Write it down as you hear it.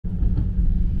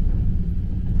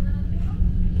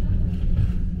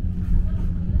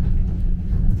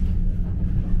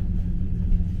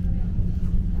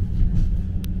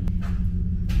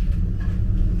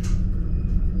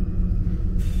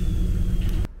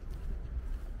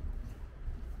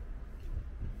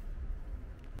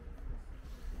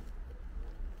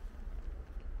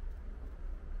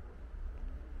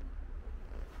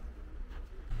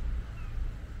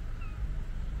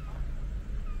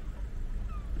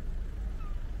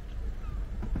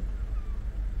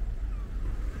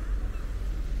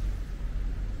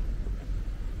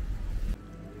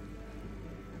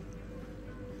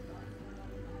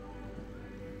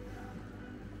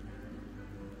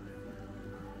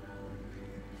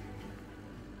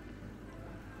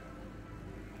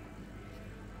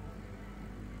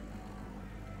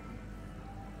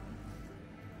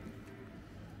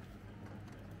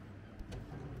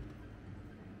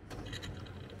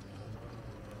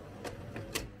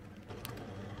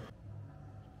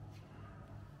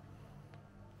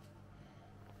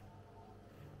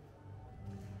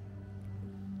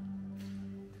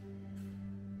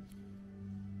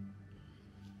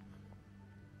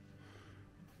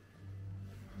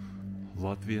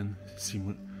Latvian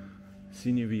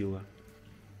Cinevilla.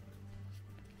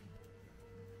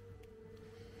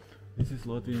 This is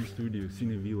Latvian Studio,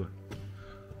 Cinevilla,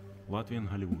 Latvian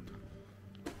Hollywood.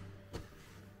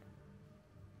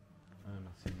 I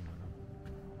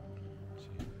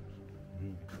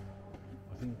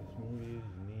think this movie is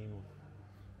the name of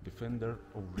Defender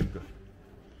of Riga.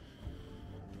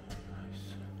 Nice. Nice.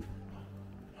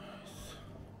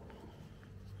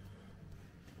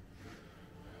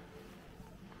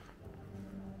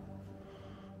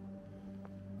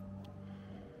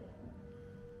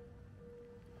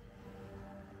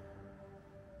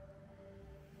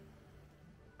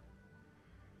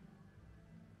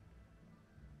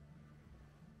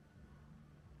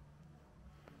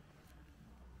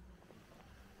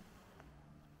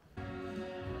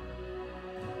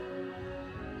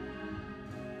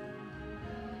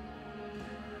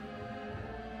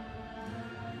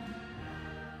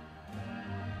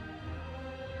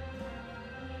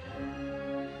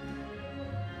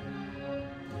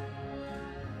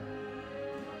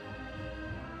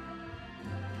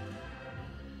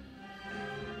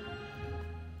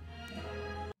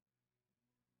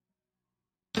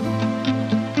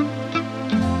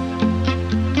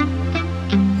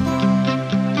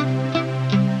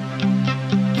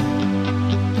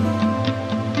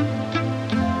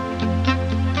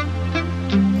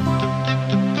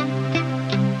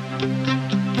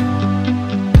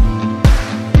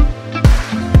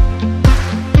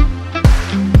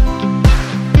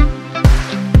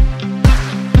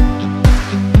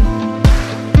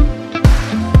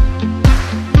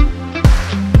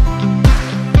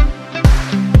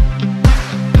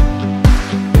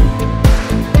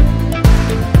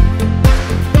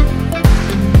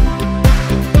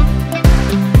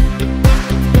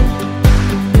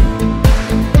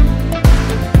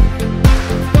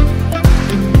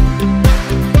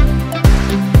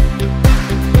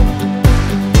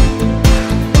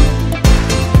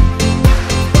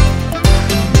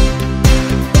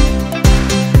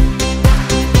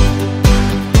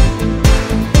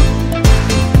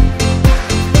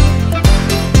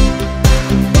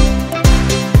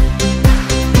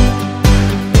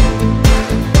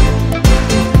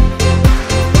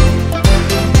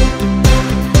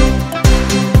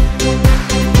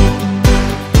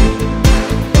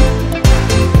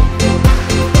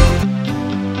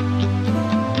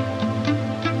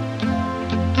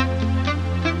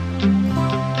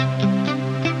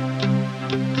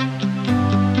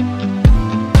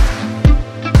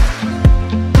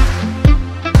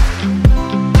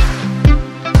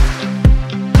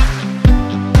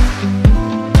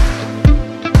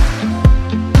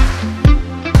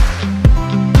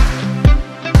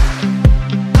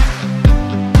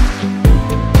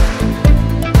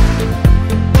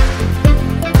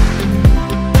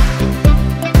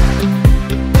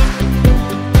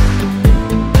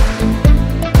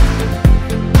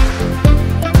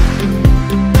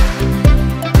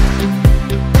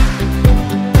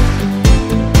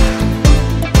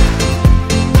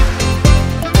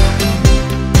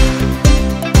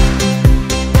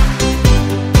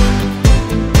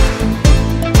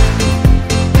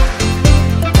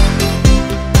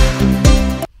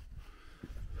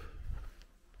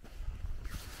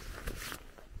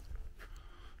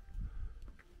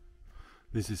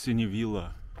 This is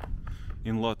Cinevilla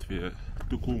in Latvia,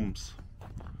 Tukums.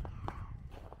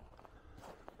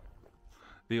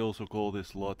 They also call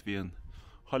this Latvian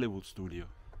Hollywood Studio.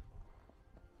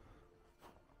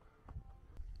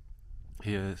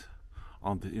 Here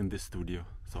in this studio,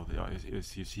 so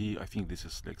as you see, I think this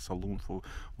is like salon for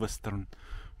Western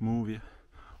movie.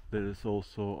 There is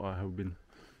also, I have been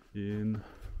in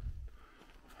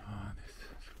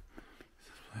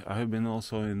I have been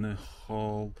also in a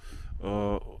hall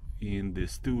in the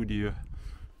studio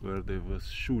where they was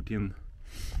shooting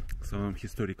some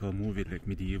historical movie, like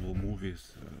medieval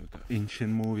movies,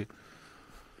 ancient movie.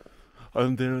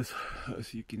 And there's,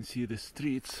 as you can see, the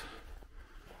streets.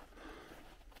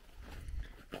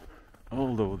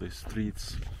 Although the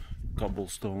streets,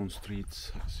 cobblestone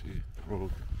streets, as we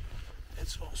wrote,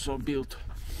 it's also built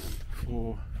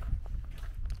for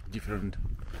different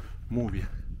movie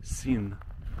scene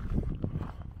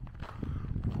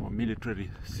or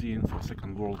military scene for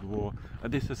Second World War.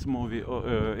 This is movie.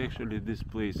 Actually, this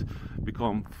place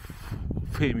become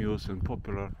famous and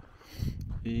popular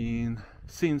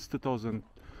since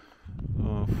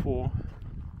 2004,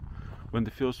 when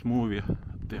the first movie,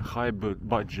 the high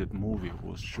budget movie,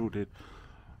 was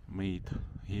made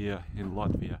here in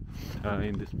Latvia,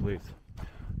 in this place,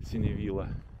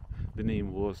 Cinevilla. The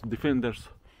name was Defenders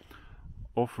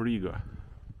of Riga.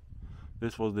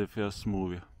 This was the first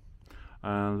movie,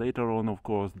 And later on, of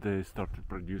course, they started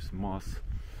produce mass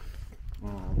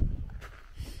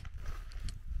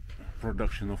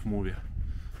production of movie,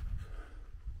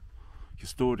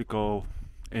 historical,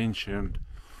 ancient,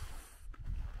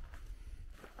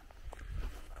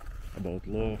 about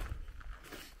law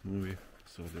movie.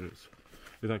 So there is.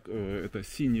 Итак, это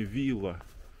Cinevilla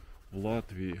в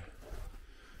Латвии.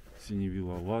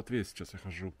 Cinevilla в Латвии. Сейчас я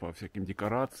хожу по всяким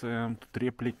декорациям, тут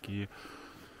реплики.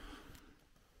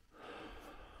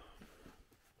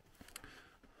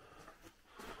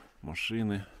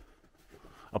 Машины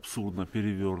абсурдно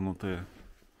перевернутые.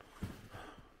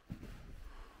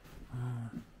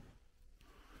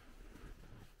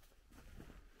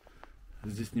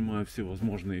 Здесь снимаю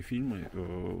всевозможные фильмы,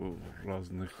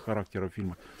 разных характеров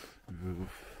фильмов.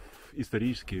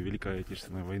 Исторические, Великой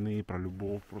Отечественной войны, про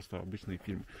любовь, просто обычные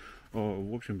фильмы.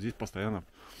 В общем, здесь постоянно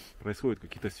происходят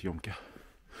какие-то съемки.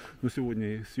 Но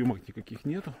сегодня съемок никаких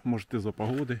нет. Может, из-за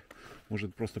погоды,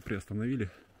 может, просто приостановили.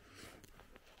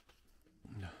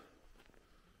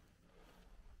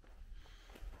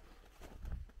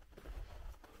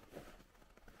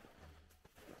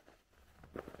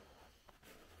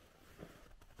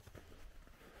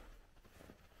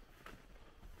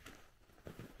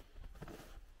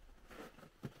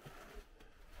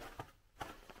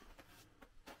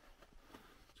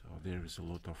 There is a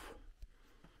lot of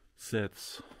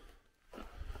sets.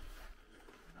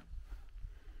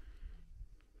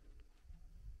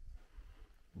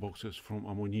 Boxes from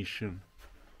ammunition.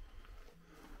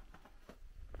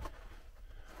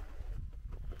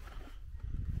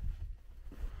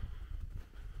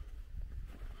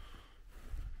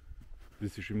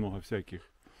 Здесь очень много всяких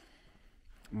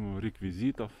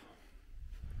реквизитов.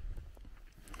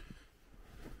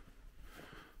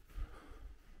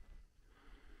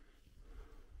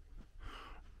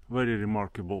 Very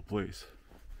remarkable place.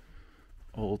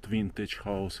 Old vintage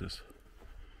houses.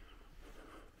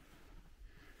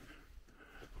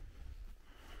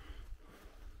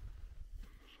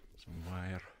 Some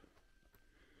wire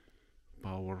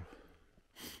power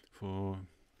for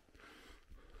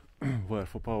wire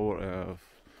for power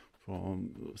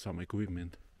from some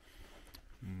equipment.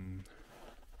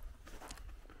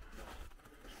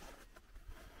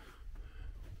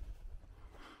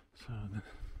 So then,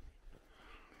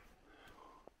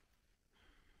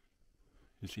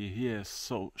 you see here,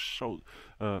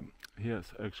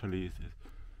 here's actually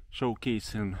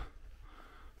showcasing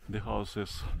the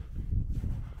houses,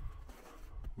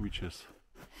 which is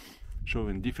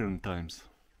showing different times.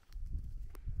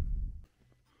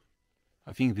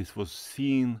 I think this was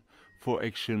scene for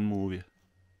action movie.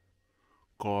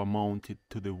 Car mounted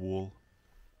to the wall.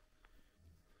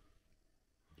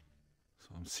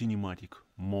 Some cinematic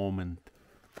moment.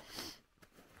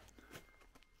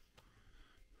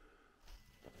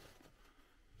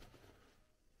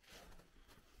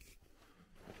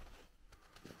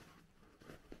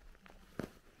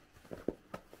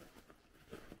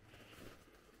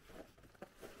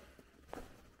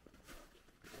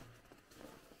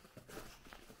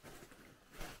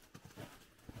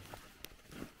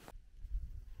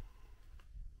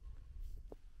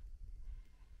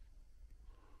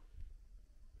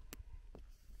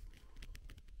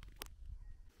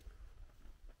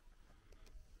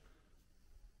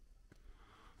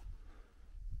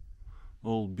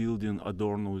 All building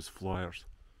adorned with flyers.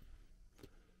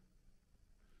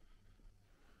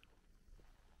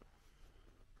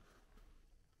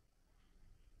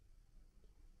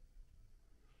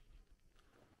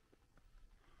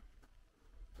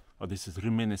 Oh, this is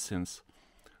reminiscence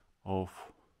of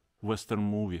Western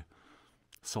movie,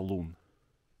 Salon.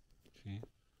 See?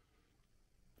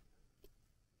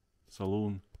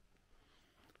 Salon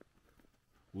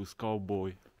with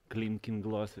cowboy, clinking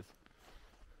glasses.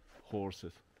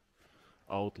 Horses,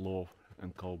 outlaw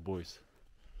and cowboys.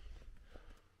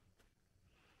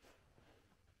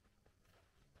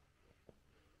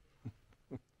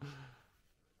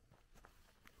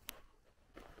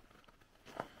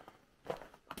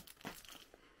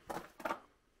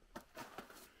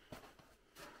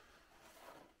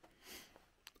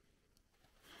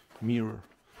 Mirror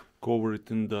covered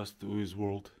in dust with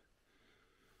world.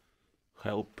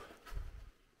 Help.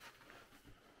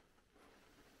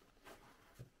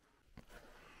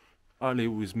 Ali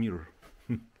with mirror,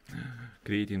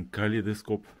 creating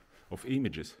kaleidoscope of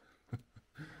images.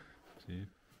 See?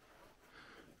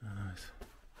 Nice.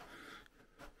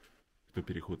 Это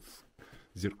переход с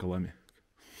зеркалами.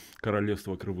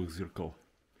 Королевство кривых зеркал.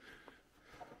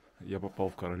 Я попал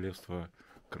в королевство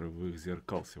кривых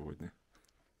зеркал сегодня.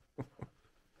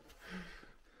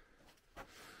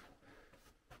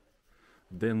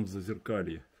 Дэн в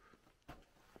зазеркалье.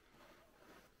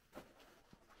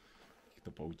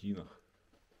 паутинах.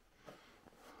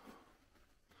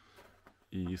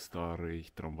 И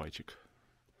старый трамвайчик.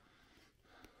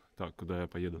 Так, куда я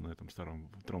поеду на этом старом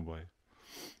трамвае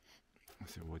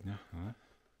сегодня? А?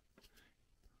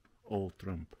 Old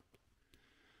Tramp.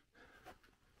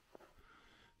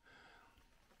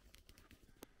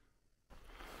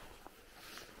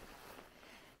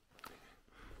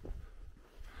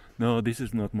 No, this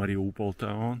is not Mariupol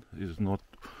town. This is not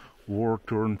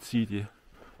war-torn city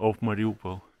of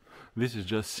Mariupol. This is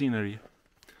just scenery.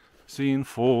 Scene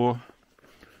for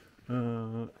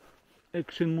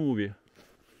action movie.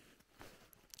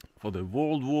 For the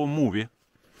World War movie.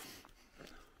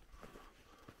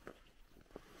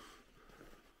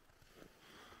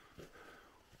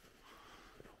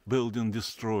 Building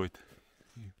destroyed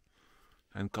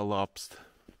and collapsed.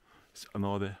 It's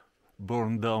another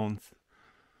burned down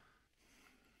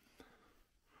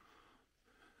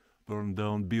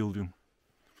building.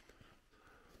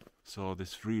 So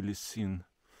this really scene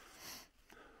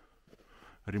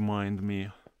remind me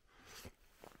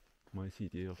my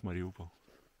city of Mariupol.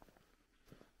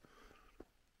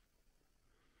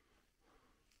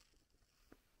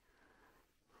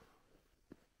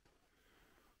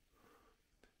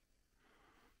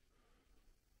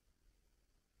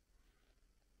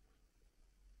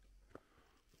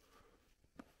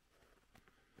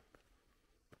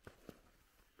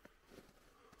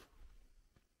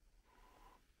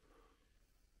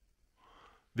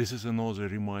 This is another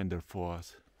reminder for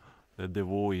us that the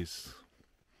war is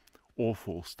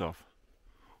awful stuff,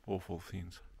 awful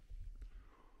things.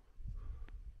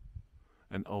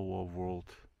 And our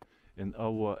world, and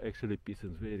our actually peace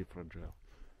is very fragile.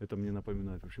 Это мне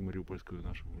напоминает вообще мариупольскую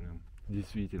нашу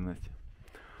действительность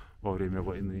во время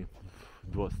войны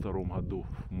в 22 году,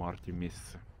 в марте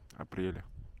месяце, апреле.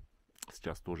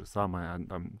 Сейчас то же самое,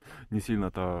 там не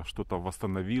сильно-то что-то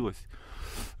восстановилось,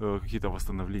 какие-то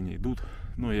восстановления идут,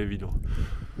 но я видел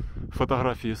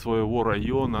фотографии своего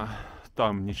района,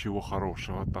 там ничего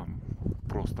хорошего, там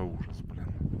просто ужас, блин,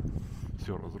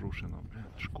 все разрушено, блин,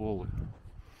 школы,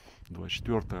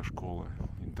 24-я школа,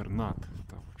 интернат,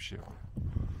 это вообще,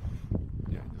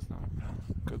 я не знаю, блин,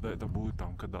 когда это будет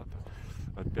там, когда-то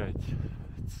опять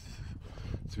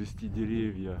цвести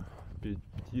деревья, петь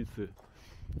птицы.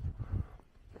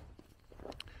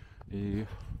 И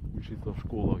учиться в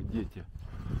школах дети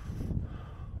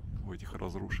в этих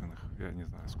разрушенных. Я не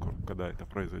знаю, скоро, когда это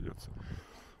произойдет.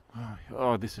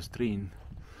 Oh, this is train.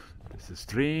 This is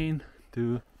train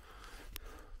to...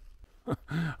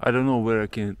 I don't know where I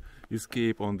can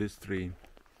escape on this train.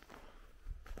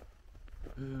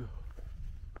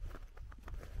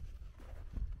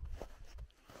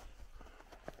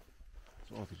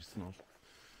 Смотри, снова.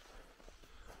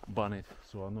 Ban it,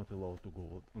 so I'm not allowed to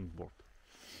go on board.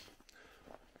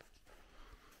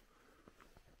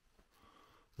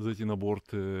 Зайти на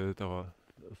борт этого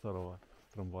старого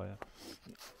трамвая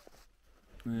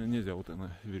нельзя, вот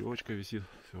она веревочка висит,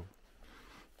 все,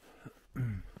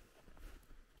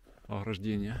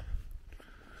 ограждение.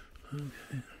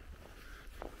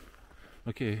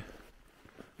 Okay,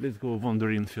 let's go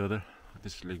wandering further.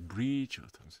 This is like bridge or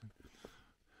something.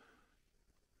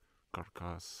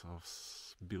 Carcass of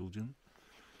building.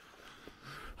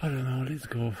 I don't know, let's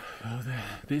go further.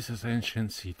 This is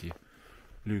ancient city.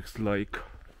 Looks like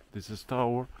this is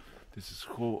tower. This is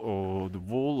the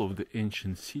wall of the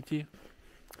ancient city.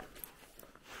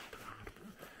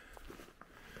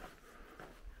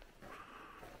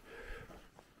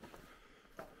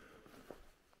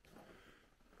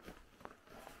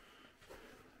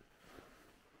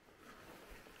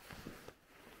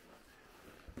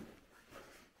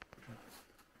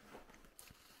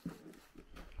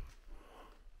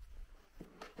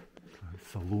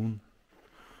 Salon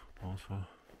also.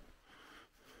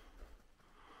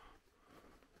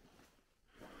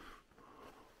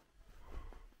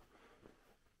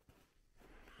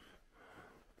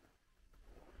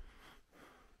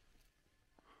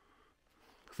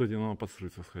 Кстати, надо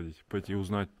подстричься сходить, пойти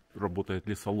узнать, работает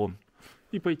ли салон,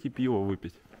 и пойти пиво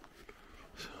выпить.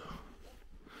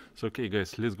 So, okay,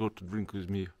 guys, let's go to drink with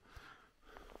me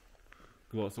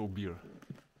glass of beer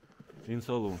in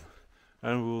salon,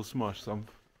 and we will smash some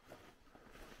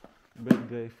bad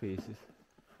guy faces.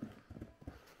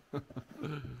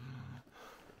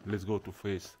 Let's go to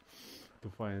face to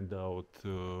find out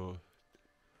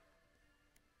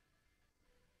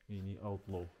any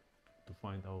outlaw, to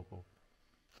find outlaw.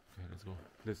 Okay, let's go.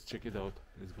 Let's check it out.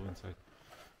 Let's go inside.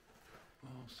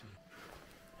 Oh, see.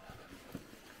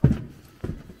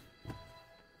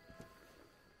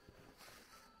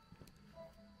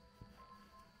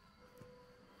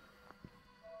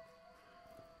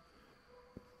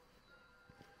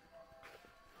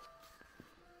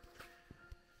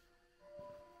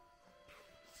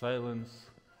 silence,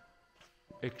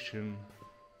 action,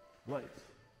 lights.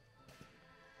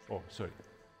 Oh, sorry.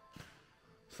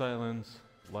 Silence,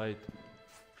 light,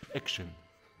 action.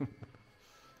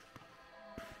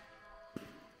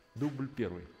 Дубль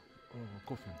первый. Oh,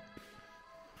 coffin.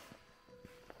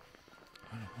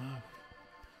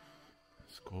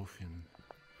 It's coffin.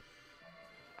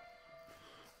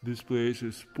 This place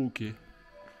is spooky.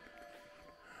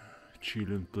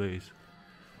 Chilling place.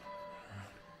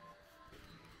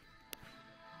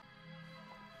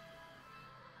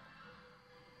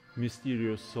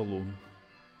 Mysterious salon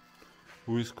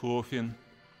with coffin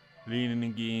leaning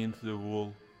against the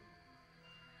wall.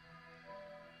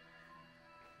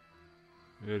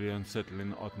 Very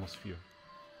unsettling atmosphere.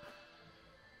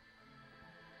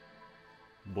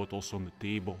 Bottles on the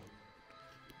table.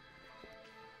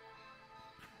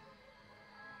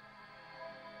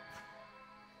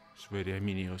 It's very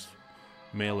ominous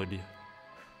melody.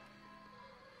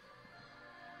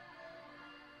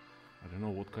 I don't know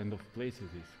what kind of place it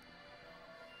is.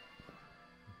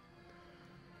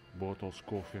 Bottles,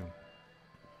 coffee,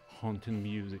 haunting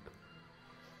music.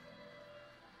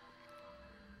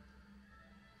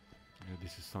 Yeah,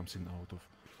 this is something out of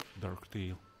Dark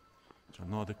Tale. It's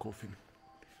another coffin.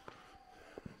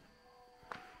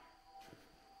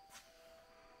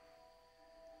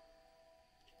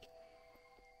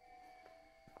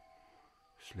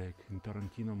 It's like in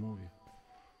Tarantino movie.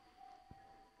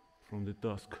 From the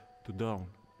dusk to dawn.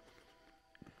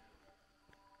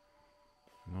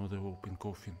 Another open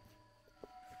coffin.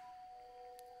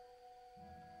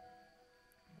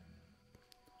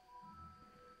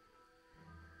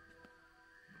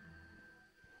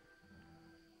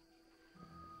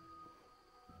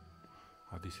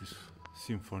 This is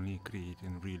symphony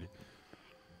creating really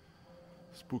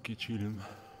spooky, chilling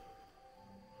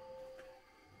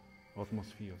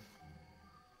atmosphere.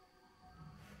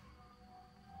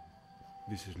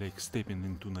 This is like stepping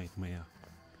into nightmare.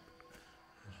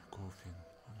 There's a coffin,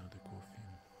 another coffin.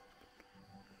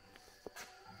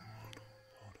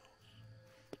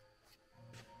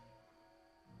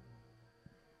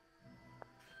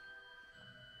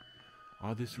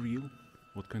 Are these real?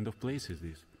 What kind of place is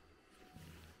this?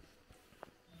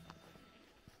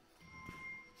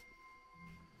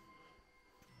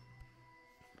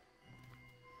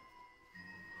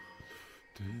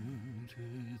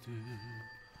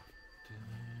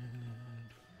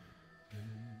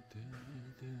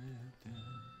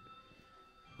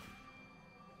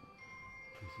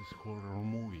 This is horror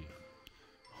movie,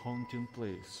 haunting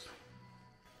place.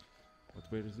 But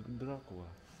where is Dracula?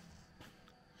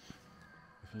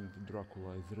 I think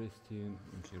Dracula is resting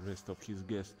and the rest of his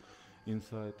guests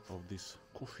inside of this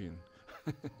coffin.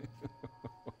 Okay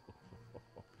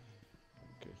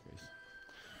guys,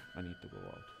 I need to go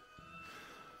out.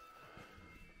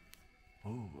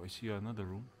 Oh, I see another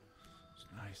room. It's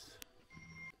nice.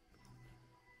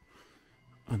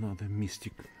 Another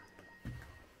mystic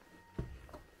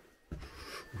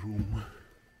room.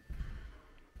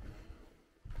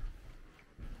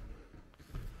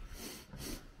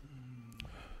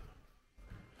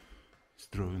 It's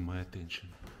drawing my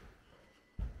attention.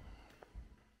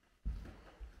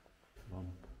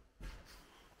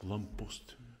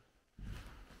 Lamppost.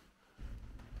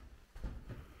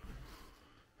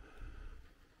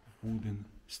 Wooden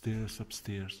stairs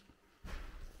upstairs,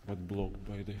 but blocked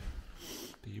by the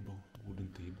table, wooden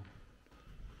table.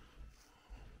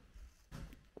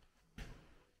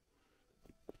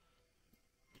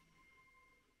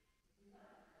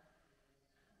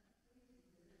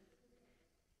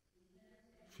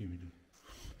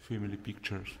 Family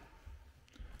pictures,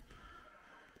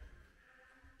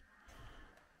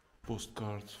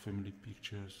 postcards, family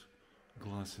pictures,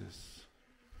 glasses.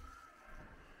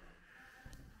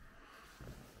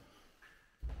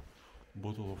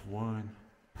 Bottle of wine,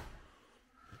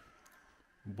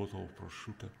 bottle of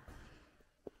prosciutto.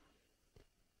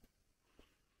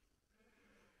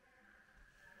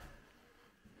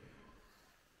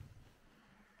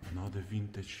 Another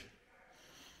vintage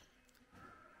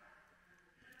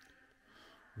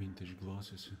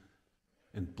glasses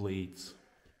and plates.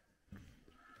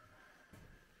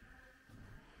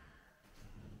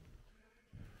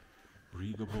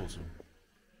 Riga also.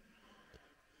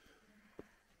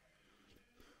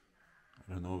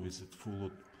 I don't know, is it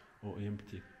full or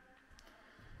empty?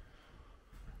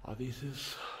 Oh, this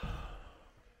is,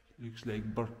 looks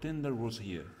like bartender was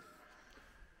here.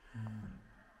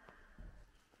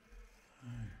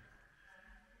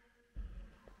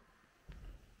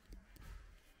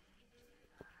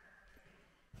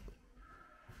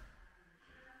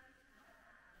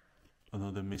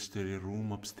 Another mystery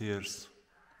room upstairs.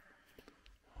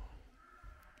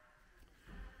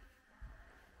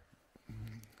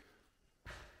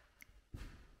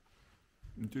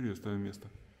 Интересное место.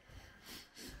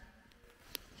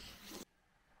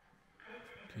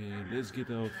 Okay, let's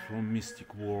get out from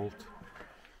mystic world.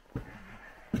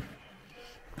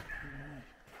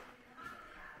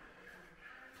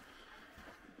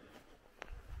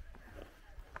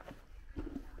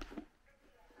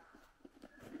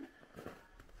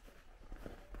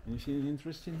 Anything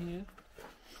interesting here?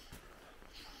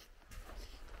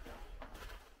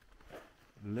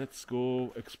 Let's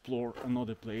go explore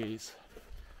another place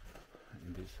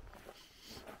in this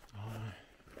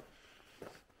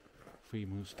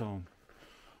famous town.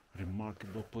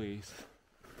 Remarkable place.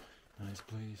 Nice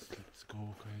place. Let's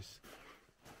go, guys.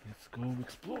 Let's go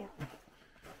explore.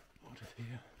 What is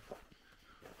here?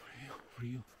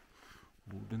 Real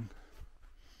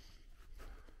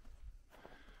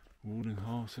wooden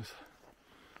houses.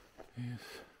 Yes,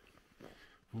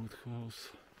 wood house.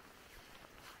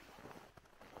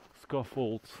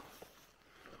 Scaffolds.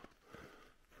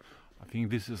 I think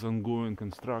this is ongoing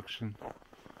construction.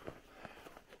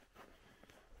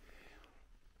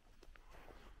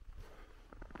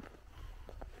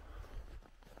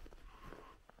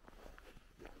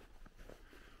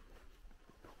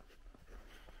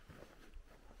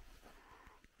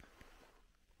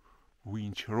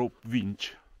 Винч, роп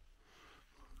винч.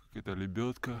 Какая-то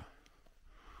лебедка.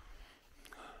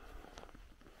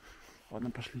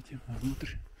 Ладно, пошлите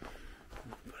внутрь.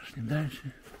 Пошли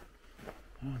дальше.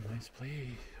 Oh, nice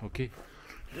place. Okay,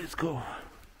 let's go.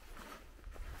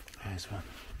 Nice one.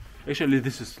 Actually,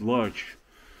 this is large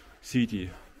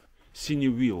city.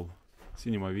 Cinevilla.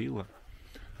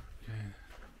 Okay.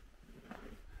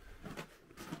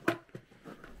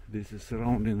 This is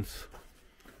surroundings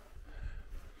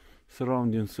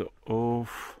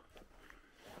of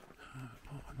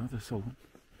another salon.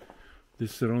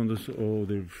 This surroundings of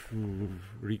the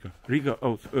Riga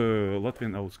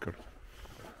Latvian outskirts,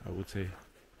 I would say.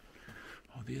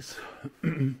 Oh, this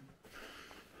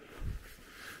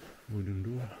wooden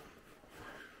door.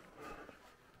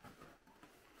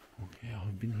 Okay,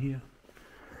 I've been here.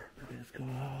 Let's go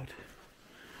out.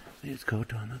 Let's go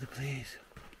to another place.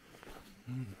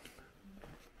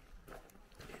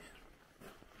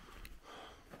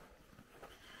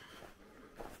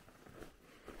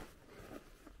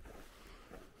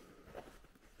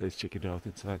 Let's check it out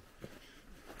inside.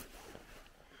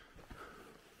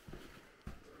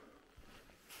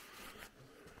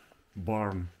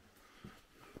 Barn.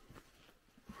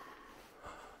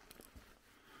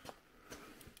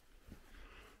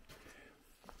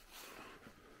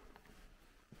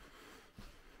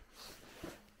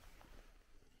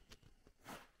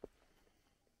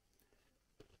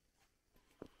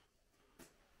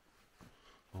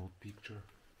 Old picture.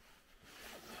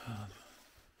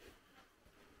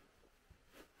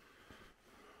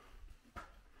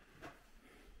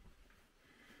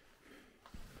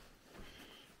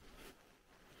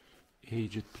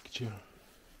 Aged picture.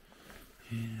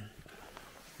 Here,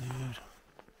 there.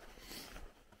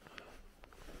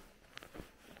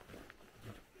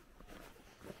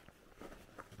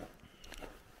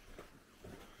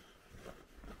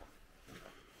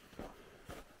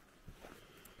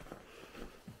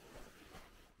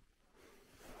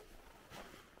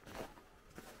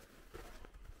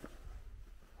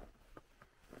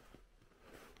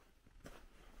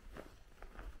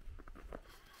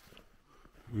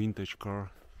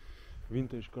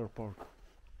 Vintage car park.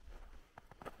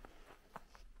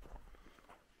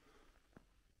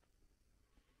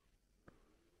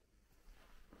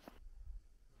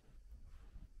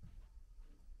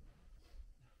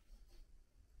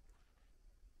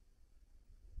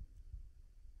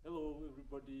 Hello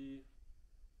everybody,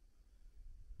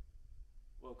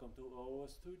 welcome to our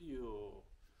studio.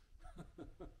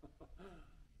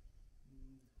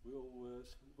 We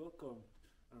always welcome.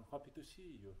 I'm happy to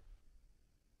see you.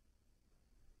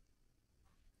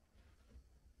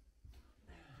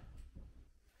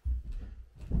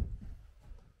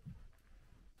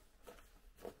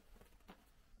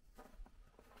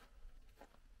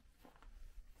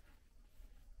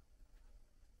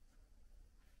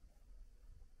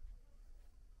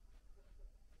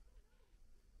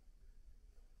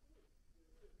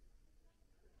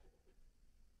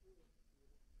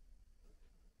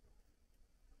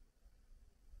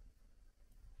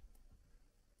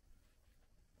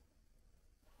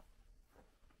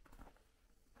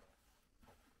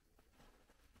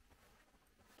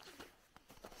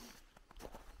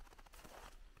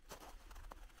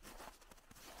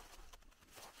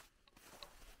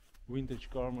 Vintage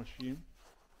car machine,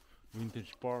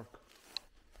 vintage park.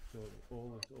 So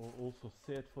all is also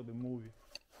set for the movie.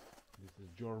 This is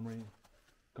Germany,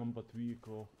 compact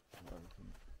vehicle.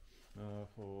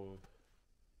 for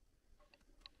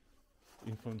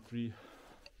infantry.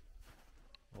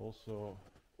 Also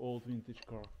old vintage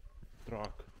car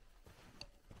truck.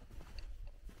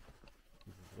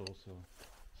 This is also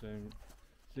same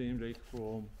like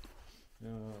from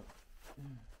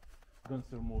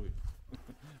gangster movie.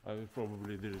 I will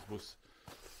probably there was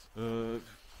the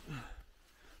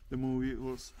movie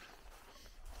was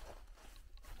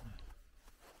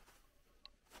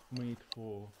made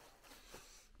for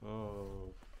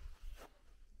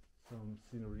some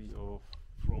scenery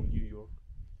from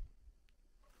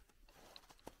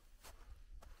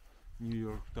New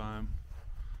York time,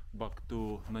 back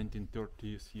to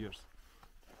 1930s years.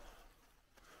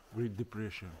 Great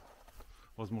Depression.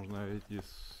 Возможно, эти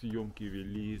съемки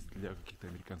велись для каких-то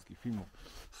американских фильмов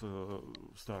с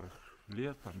старых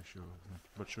лет, там еще, знаете,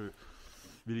 большой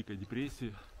Великой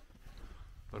депрессии,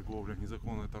 торговля,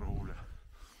 незаконная торговля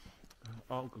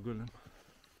алкоголем,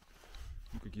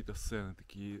 ну, какие-то сцены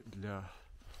такие для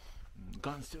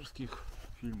гангстерских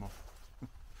фильмов.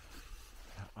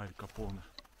 Аль Капоне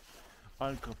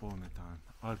time,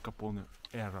 Аль Капоне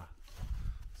era.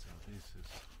 So this is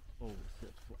all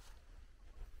set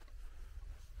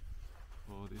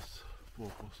for this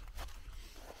purpose.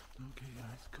 Okay,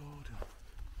 let's go to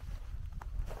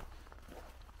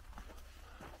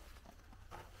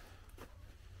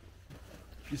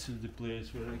this is the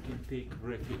place where I can take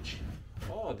wreckage.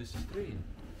 Oh, this is train.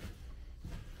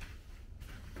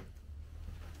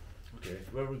 Okay,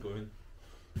 where are we going?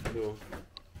 So,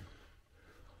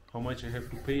 how much I have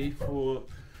to pay for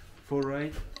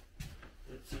ride?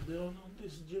 Let's sit down on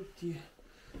this dirty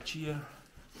chair.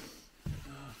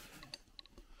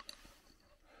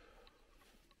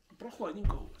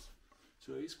 Прохладненько у вас.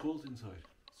 So it's cold inside.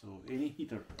 So any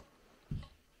heater?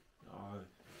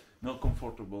 Not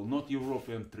comfortable. Not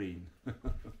European train.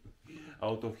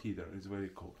 Out of heater. It's very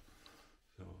cold.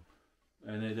 So,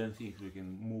 and I don't think we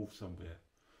can move somewhere.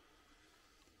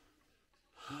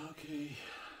 Окей.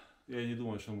 Я не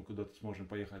думаю, что мы куда-то сможем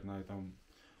поехать на этом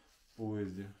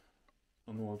поезде.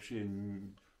 Оно вообще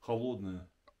холодное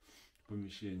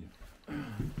помещение.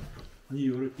 Не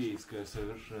европейское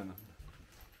совершенно.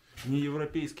 Не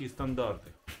европейские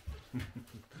стандарты.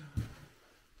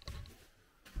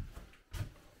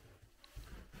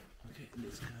 Okay,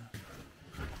 let's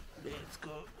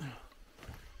go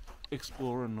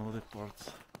explore another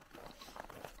parts.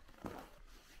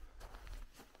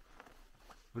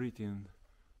 Written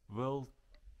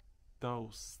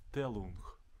Weltausstellung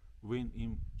when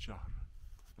im Char.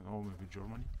 Oh, maybe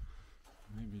Germany,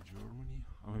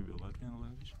 or maybe Latvian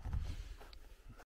language.